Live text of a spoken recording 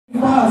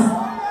fast.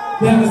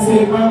 Them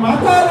say my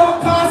matter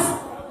don't cast,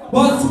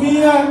 but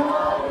me I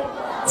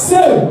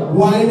say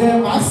why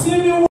them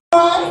asking me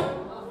why?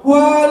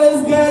 Well,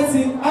 it's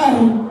getting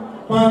high.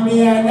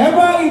 Mommy, I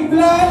never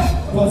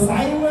reply, cause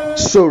I will.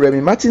 So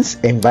Remy Martins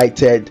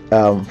invited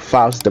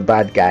Falz the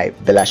bad guy,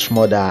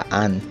 Shmurda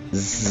and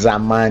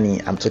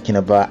Zamani. I'm talking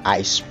about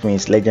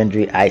IcePrnce,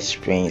 legendary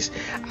IcePrnce,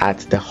 at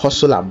the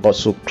Hustle and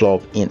Bustle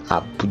Club in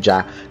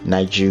Abuja,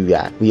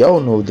 Nigeria. We all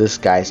know these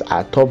guys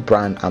are top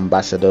brand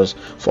ambassadors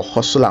for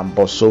Hustle and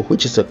Bustle,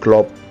 which is a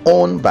club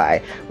owned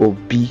by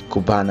Obi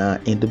Cubana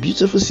in the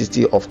beautiful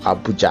city of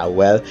Abuja.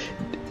 Well,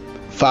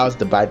 Falz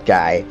the bad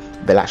guy,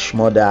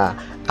 Shmurda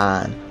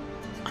and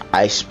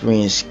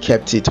IcePrnce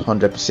kept it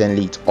 100%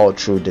 lit all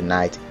through the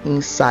night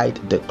inside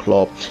the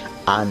club,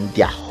 and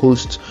their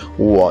host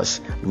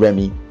was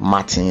Remy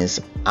Martins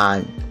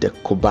and the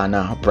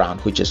Cubana brand,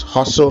 which is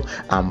Hustle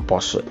and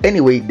Bustle.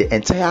 Anyway, the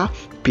entire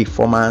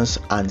performance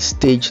and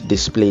stage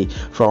display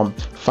from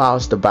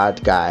Falz the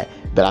bad guy,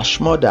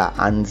 Shmurda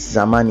and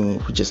Zamani,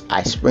 which is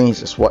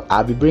IcePrnce, is what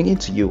I'll be bringing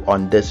to you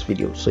on this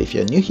video. So if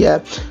you're new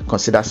here,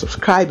 consider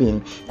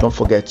subscribing. Don't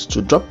forget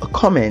to drop a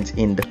comment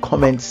in the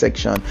comment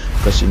section,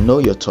 because you know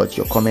your thoughts,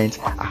 your comments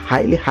are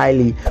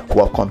highly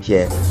welcome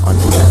here on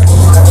the channel.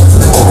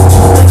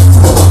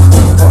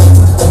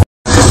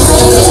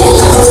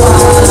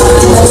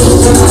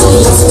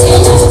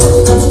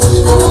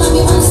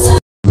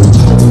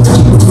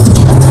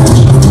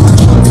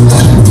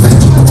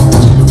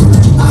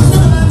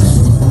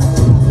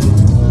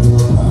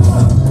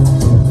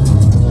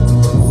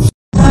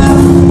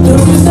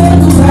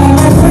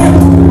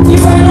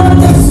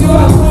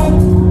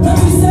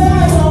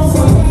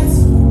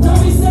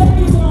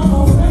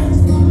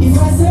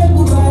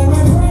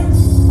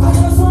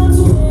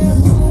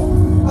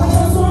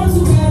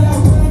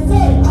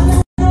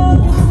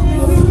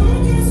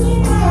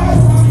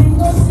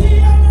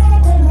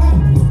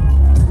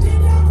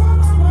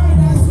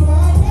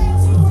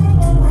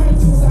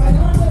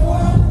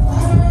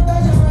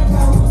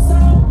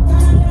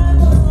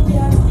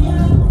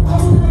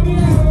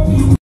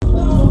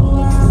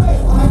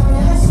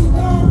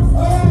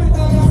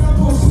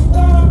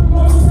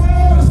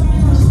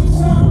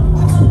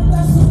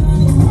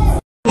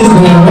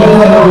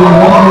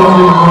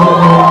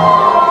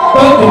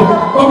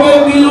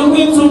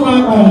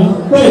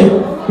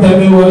 Tell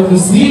me what to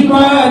see my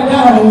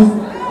eyes.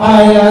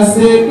 I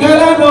say, girl,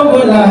 I don't go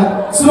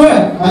lie.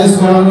 Swear, I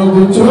swear I don't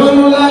control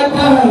you like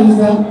eyes.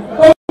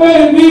 Oh,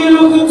 baby,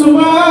 look into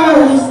my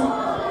eyes.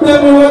 Tell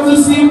me what to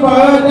see my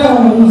eyes. Girl,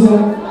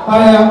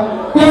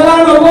 I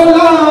don't go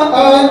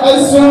lie. I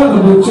swear I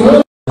don't control you.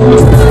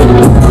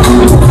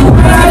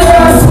 I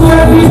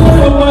swear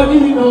nobody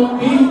know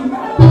me.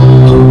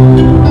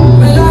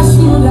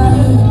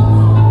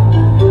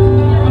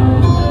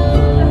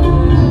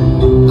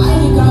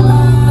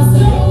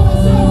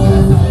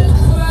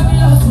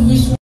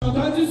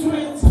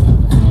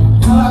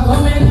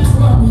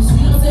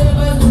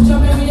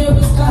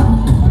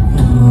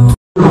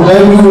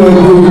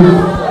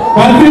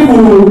 My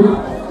people,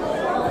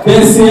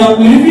 they say I'm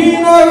living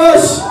in a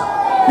rush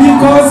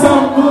because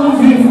I'm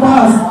moving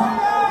fast.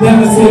 Them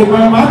say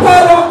my matter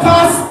don't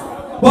cast,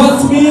 but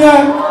me I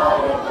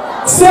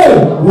say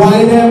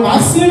why them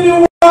asking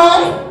me why?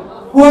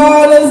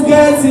 Well, it's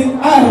getting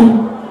high.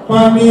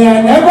 Mommy, I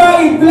never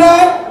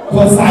reply,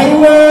 cause I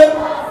will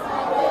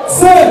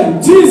say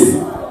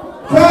Jesus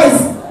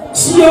Christ,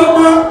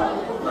 Chioma.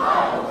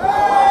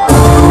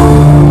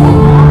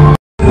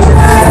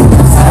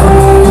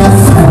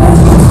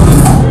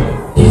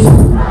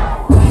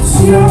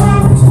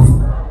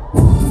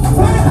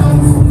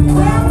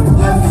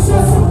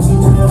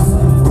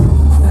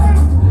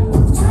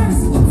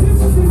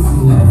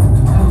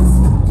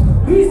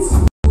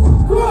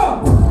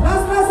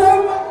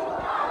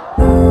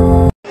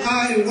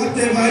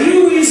 Whatever you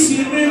wish,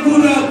 you may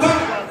good or bad.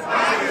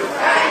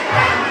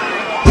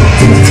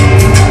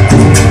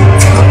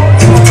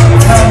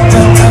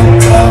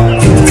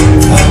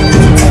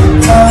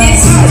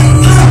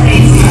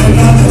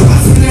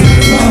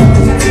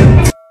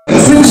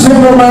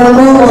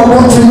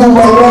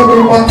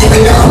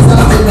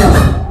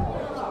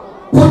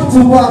 Put to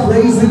what,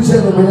 ladies and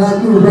gentlemen, are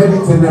you ready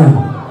tonight?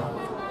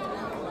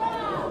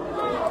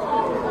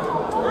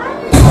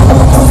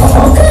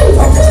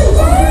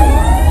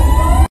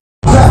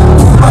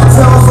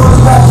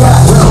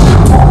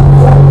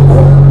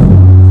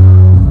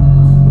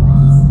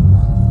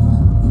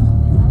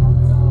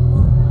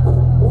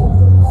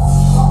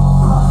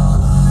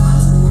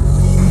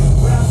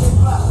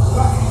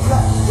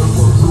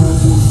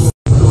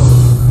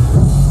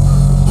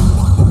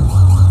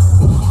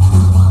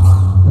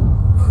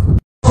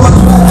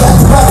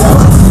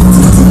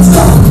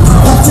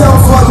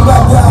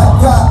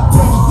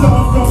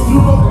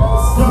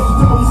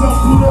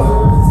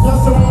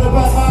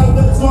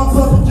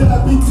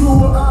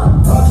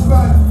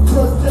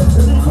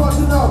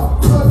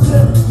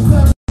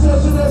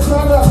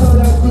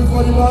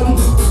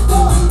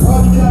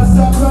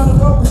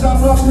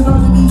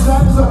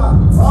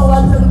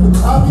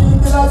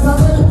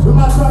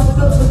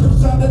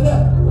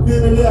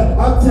 Australia,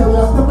 I'm telling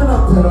you, I'm coming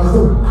up there.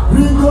 So,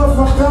 we go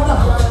from Ghana,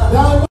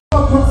 down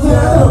from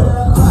Seattle.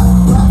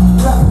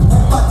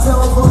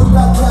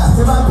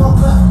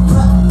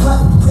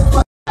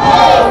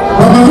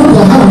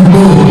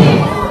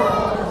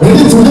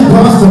 Ready to the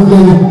past of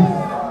play.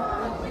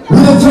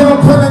 With a job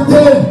pennant.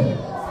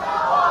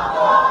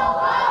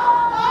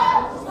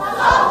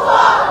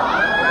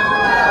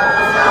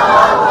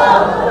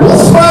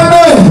 What's my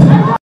name?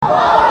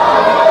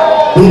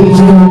 Did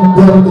you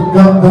got the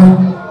gun?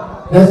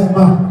 That's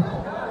my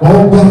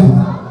old baby.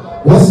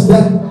 What's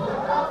that?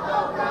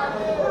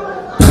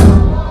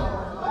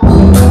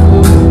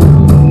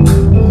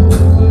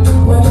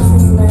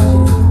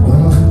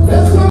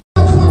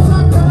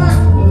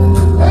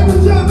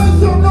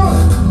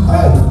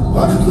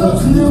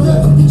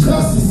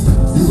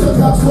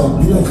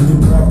 You like to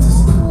practice.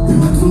 You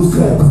be too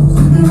sad,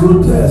 you be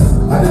ruthless.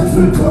 I didn't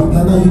trick up,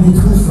 now you be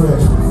too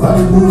fresh. I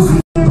didn't lose you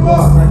in the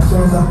boss, man.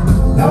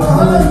 Now I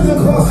like the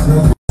boss,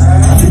 man.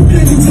 You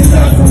think you take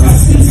out from my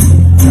seat?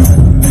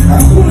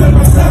 I'm cool at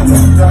my time,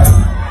 you're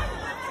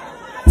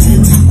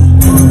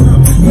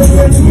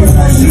going to get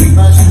my shit.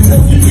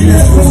 You can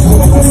have what's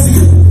over my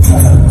seat.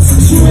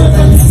 You have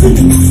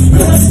anything,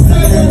 but I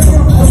stand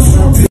from us.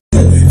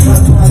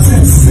 That's my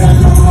sense,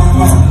 stand on my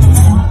mouth.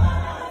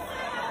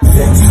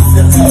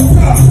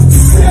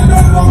 Stand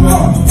up, mama.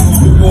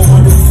 You know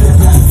what it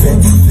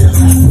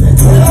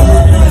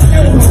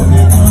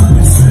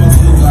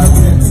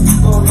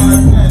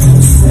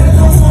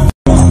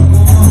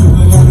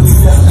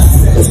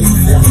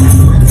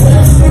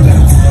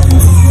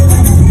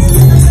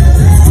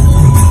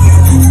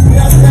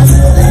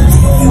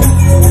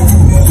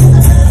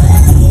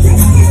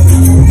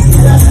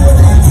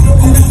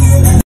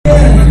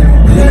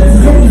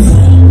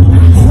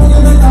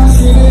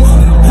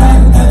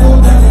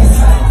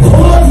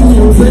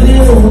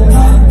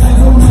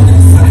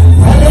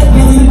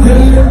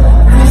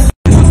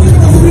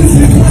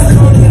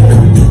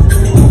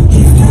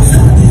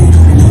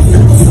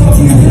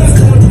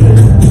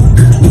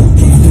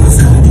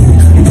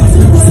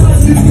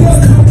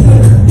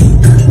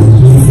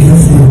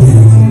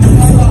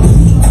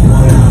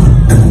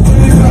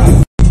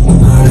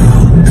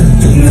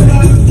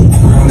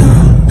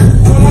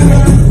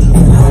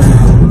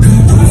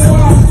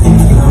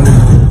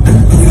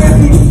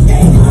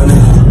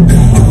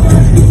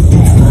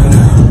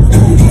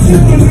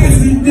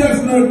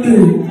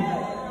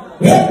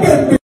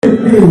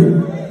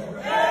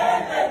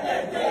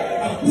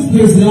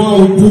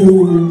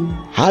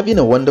Having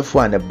a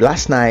wonderful and a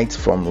blast night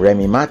from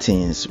Remy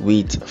Martins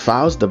with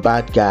Falz the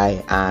Bad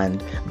Guy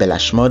and Bella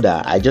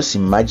Shmurda. I just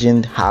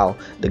imagined how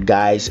the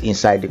guys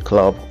inside the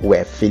club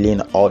were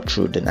feeling all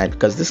through the night,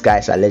 because this guy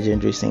is a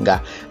legendary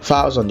singer.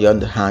 Falz, on the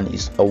other hand,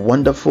 is a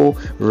wonderful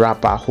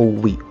rapper who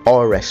we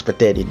all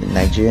respected in the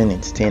Nigerian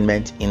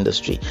entertainment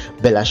industry.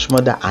 Bella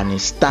Shmurda and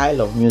his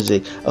style of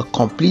music, a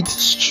complete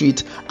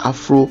street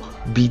Afro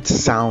beat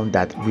sound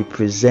that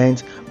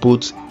represents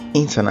both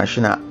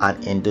international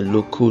and in the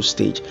local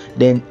stage.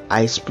 Then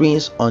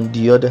IcePrnce, on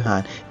the other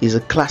hand, is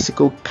a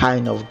classical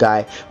kind of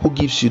guy who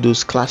gives you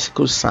those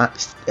classical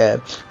sound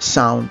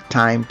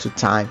time to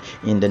time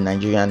in the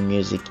Nigerian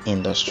music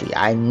industry.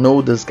 I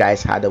know these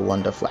guys had a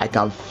wonderful, I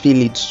can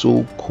feel it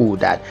so cool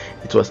that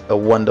it was a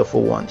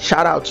wonderful one.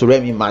 Shout out to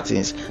Remy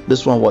Martins.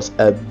 This one was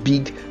a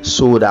big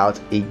sold out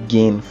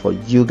again for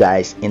you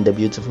guys in the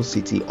beautiful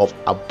city of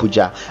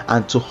Abuja,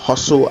 and to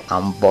hustle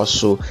and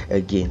bustle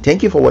again.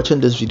 Thank you for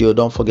watching this video.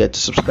 Don't forget to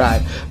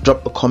subscribe,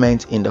 drop a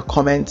comment in the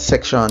comment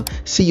section.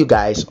 See you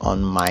guys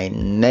on my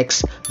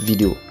next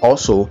video.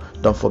 Also,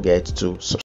 don't forget to subscribe.